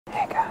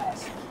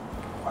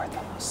Or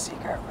the most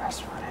secret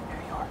restaurant in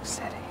New York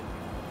City,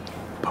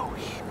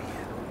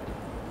 Bohemian,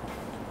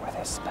 where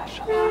they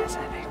specialize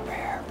in a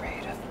rare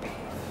breed of beef,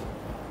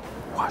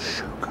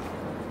 washugyu.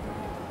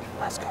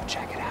 Let's go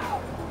check it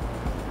out.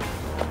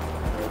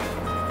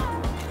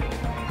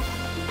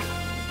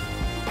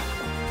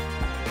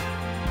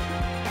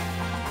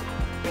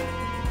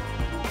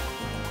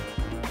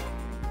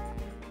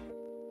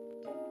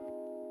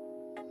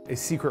 A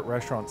secret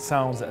restaurant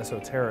sounds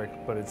esoteric,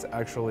 but it's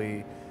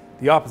actually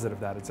the opposite of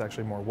that. It's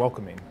actually more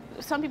welcoming.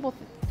 Some people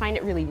find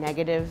it really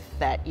negative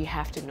that you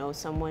have to know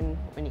someone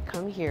when you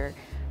come here,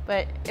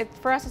 but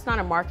for us it's not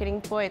a marketing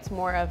ploy. It's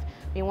more of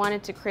we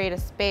wanted to create a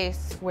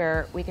space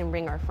where we can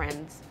bring our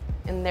friends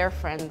and their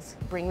friends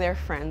bring their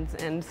friends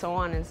and so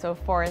on and so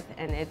forth,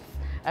 and it's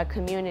a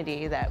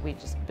community that we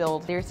just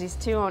build. There's these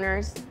two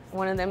owners.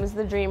 One of them is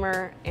the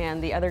dreamer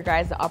and the other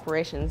guy's the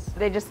operations.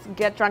 They just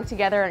get drunk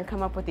together and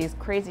come up with these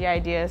crazy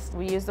ideas.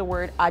 We use the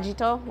word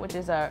agito, which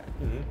is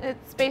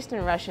it's based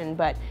in Russian,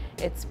 but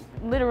it's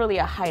literally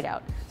a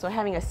hideout. So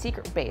having a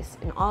secret base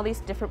in all these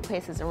different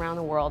places around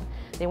the world.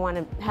 They want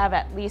to have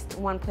at least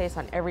one place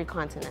on every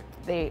continent.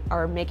 They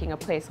are making a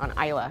place on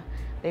Isla.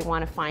 They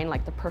want to find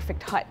like the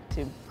perfect hut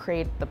to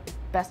create the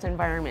best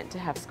environment to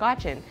have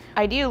scotch in.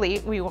 Ideally,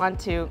 we want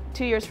to,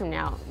 2 years from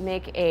now,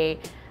 make a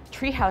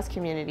treehouse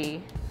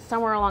community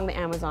somewhere along the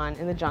Amazon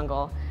in the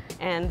jungle.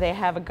 And they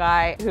have a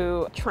guy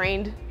who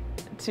trained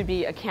to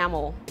be a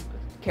camel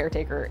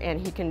caretaker,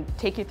 and he can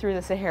take you through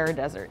the Sahara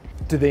Desert.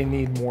 Do they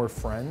need more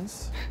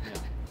friends?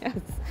 Yes.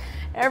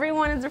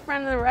 Everyone is a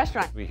friend of the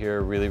restaurant. We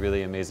hear really,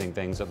 really amazing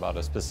things about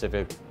a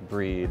specific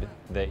breed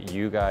that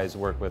you guys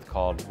work with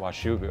called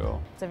washugyu.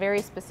 It's a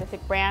very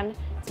specific brand.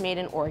 It's made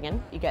in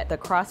Oregon. You get the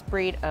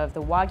crossbreed of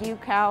the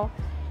Wagyu cow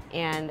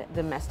and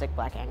domestic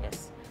Black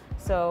Angus.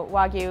 So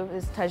Wagyu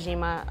is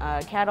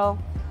Tajima cattle.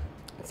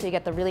 So you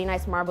get the really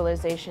nice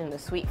marbleization, the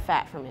sweet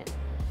fat from it.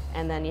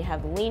 And then you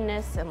have the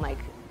leanness and like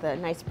the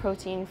nice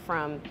protein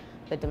from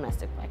the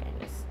domestic Black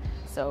Angus.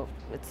 So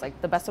it's like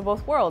the best of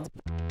both worlds.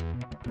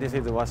 This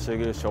is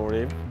washugyu short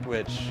rib,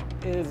 Which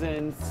is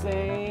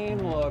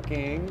insane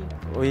looking.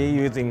 we're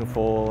using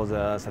for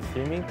the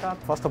sashimi cut.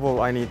 First of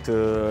all, I need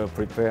to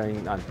prepare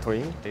and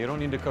trim. You don't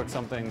need to cook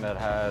something that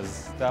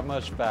has that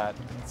much fat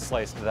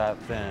sliced that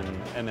thin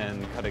and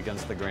then cut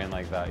against the grain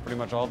like that. Pretty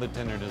much all the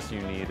tenderness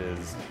you need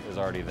is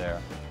already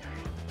there.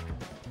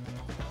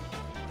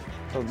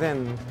 So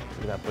then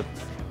we're gonna put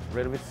a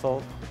little bit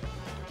salt.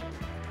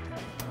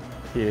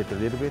 Heat it a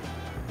little bit.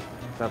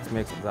 That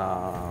makes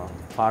the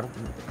fat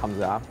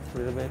comes up a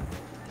little bit.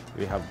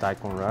 We have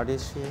daikon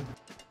radish,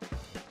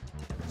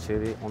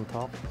 chili on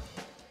top,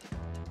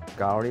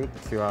 garlic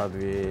cured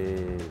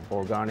with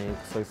organic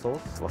soy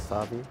sauce,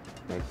 wasabi,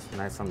 makes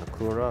nice and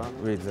cooler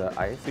with the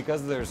ice.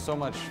 Because there's so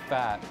much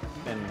fat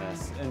in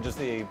this and just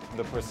the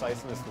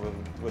preciseness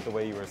with the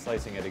way you were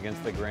slicing it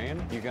against the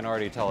grain, you can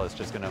already tell it's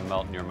just gonna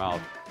melt in your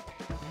mouth.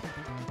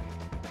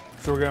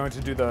 So we're going to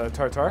do the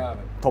tartare?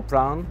 Top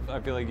round. I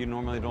feel like you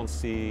normally don't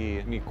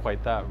see meat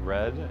quite that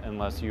red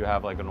unless you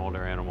have like an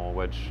older animal,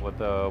 which with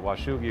the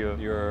washugyu,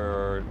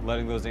 you're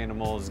letting those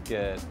animals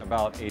get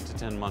about 8 to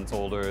 10 months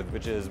older,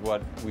 which is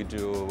what we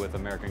do with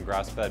American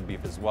grass-fed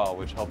beef as well,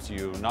 which helps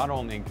you not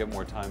only get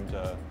more time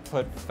to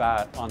put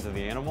fat onto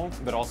the animal,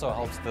 but also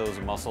helps those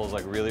muscles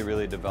like really,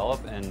 really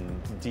develop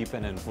and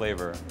deepen in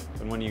flavor.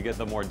 And when you get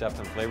the more depth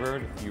and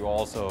flavor, you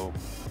also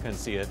can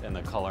see it in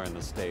the color in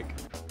the steak.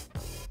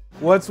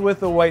 What's with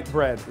the white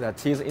bread? The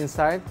cheese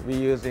inside, we're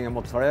using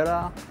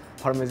mozzarella,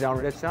 Parmesan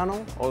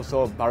Reggiano,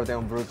 also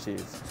Bardem blue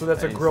cheese. So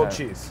that's a grilled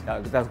inside. cheese? Yeah,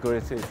 that's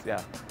grilled cheese,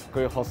 yeah.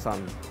 Grilled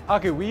Hosan.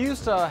 Okay, we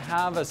used to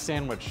have a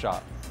sandwich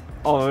shop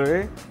Oh,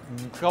 really?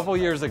 a couple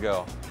years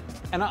ago,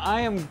 and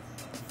I am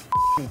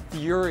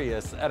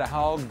furious at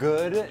how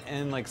good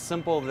and like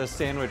simple this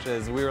sandwich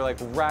is. We were like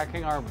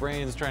racking our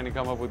brains trying to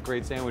come up with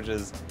great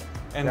sandwiches,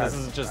 and Yes.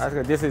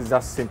 This is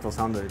just simple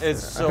sandwich.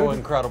 it's so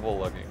incredible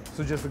looking.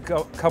 So just a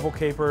couple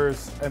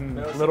capers and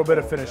a little bit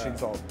of finishing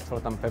salt.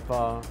 Salt and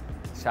pepper,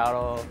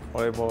 shallot,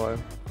 olive oil.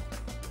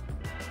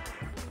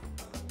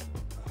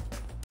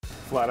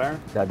 Flat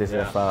iron? Yeah, this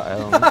is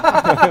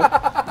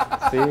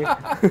see?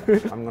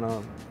 I'm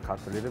gonna cut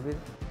a little bit.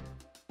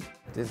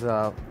 This is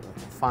a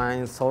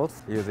fine salt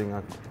using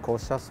a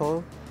kosher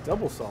salt.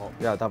 Double salt.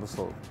 Yeah, double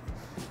salt.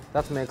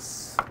 That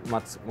makes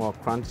much more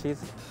crunchy.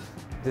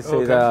 This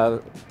Okay.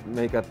 is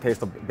make a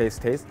taste of base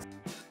taste.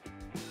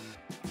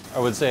 I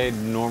would say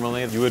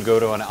normally you would go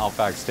to an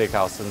Outback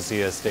steakhouse and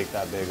see a steak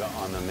that big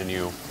on the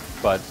menu,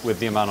 but with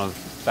the amount of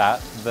fat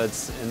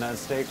that's in that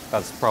steak,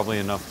 that's probably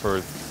enough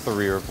for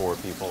 3 or 4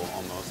 people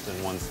almost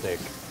in one steak.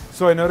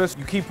 So I noticed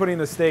you keep putting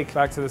the steak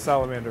back to the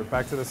salamander,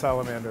 back to the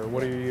salamander.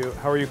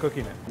 How are you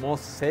cooking it?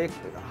 Most steak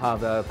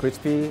have a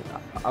crispy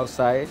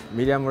outside,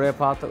 medium rare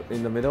part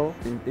in the middle,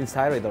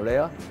 inside with the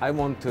layer. I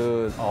want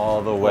to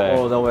All the way.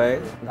 all the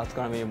way. That's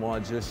gonna be more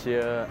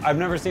juicier. I've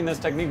never seen this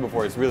technique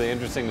before. It's really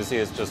interesting to see.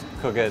 It's just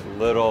cook it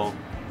little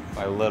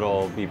by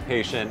little, be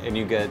patient, and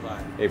you get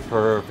a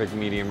perfect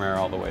medium rare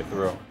all the way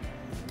through.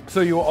 So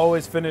you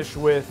always finish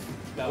with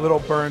A little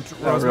burnt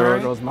rosemary.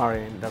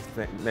 Rosemary, that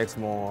makes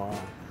more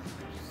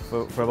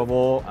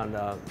flavorful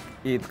and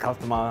eat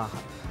customer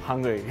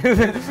hungry.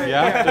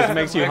 Yeah, just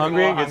makes you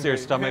hungry, gets your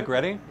stomach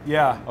ready?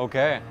 Yeah.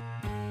 Okay.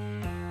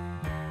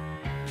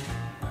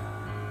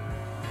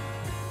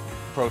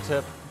 Pro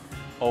tip,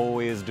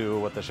 always do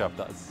what the chef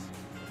does.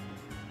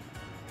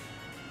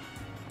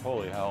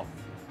 Holy hell.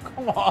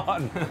 Come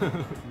on.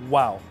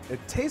 Wow. It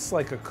tastes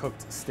like a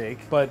cooked steak,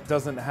 but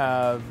doesn't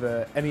have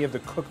any of the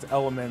cooked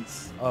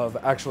elements of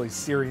actually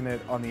searing it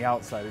on the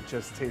outside. It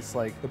just tastes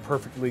like the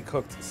perfectly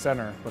cooked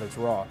center, but it's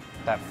raw.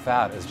 That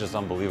fat is just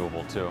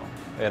unbelievable too.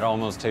 It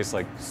almost tastes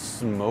like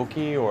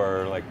smoky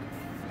or like,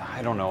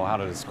 I don't know how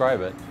to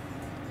describe it.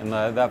 And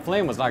that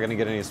flame was not gonna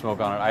get any smoke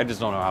on it. I just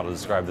don't know how to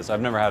describe this.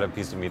 I've never had a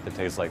piece of meat that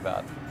tastes like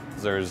that.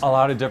 There's a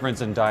lot of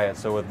difference in diet.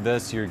 So with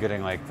this, you're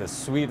getting like this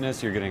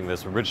sweetness, you're getting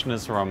this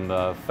richness from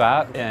the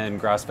fat, and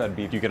grass-fed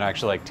beef, you can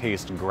actually like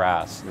taste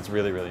grass. It's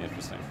really, really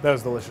interesting. That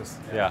was delicious.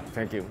 Yeah.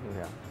 Thank you.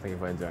 Yeah, thank you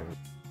for enjoying.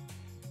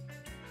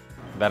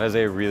 That is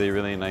a really,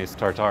 really nice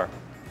tartare.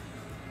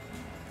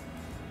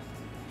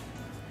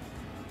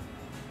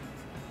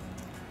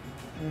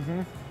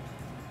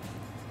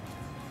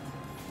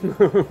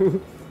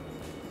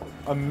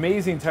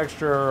 Amazing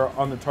texture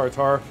on the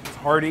tartare. It's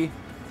hearty,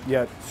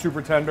 yet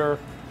super tender.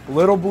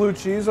 Little blue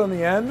cheese on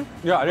the end.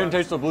 Yeah, I didn't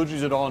taste the blue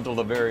cheese at all until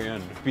the very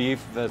end. Beef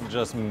that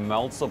just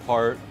melts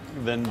apart,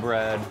 then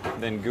bread,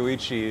 then gooey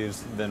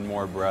cheese, then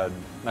more bread.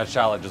 That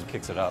shallot just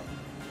kicks it up.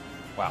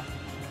 Wow.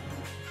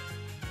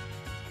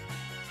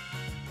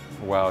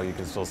 Wow, you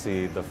can still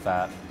see the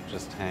fat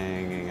just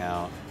hanging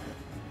out.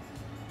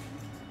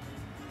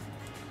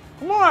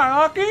 Come on,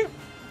 Aki.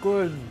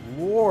 Good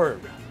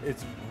Lord.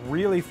 It's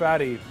really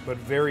fatty, but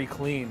very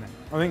clean.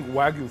 I think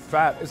Wagyu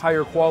fat is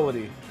higher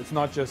quality. It's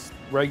not just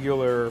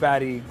regular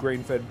fatty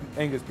grain-fed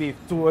Angus beef.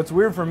 So what's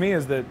weird for me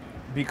is that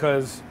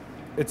because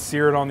it's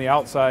seared on the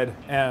outside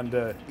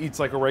and eats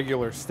like a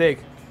regular steak,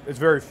 it's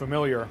very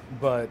familiar,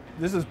 but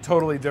this is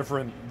totally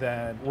different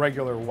than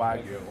regular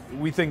Wagyu.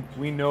 We think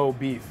we know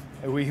beef,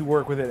 and we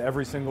work with it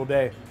every single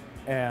day,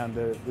 and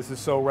this is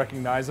so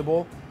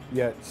recognizable,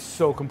 yet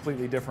so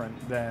completely different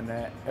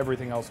than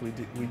everything else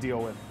we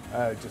deal with.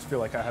 I just feel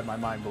like I had my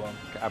mind blown.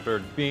 After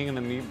being in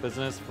the meat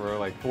business for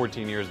like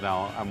 14 years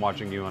now, I'm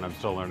watching you and I'm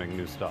still learning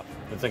new stuff.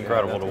 It's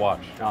incredible to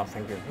watch. Oh,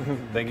 thank you.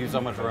 Thank you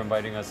so much for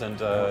inviting us in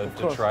to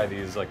try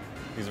these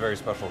very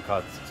special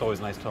cuts. It's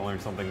always nice to learn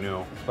something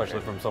new,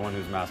 especially from someone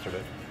who's mastered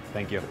it.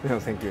 Thank you. Yeah,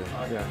 thank you.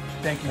 Yeah.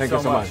 Thank you Thank so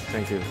you so much. much.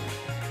 Thank you.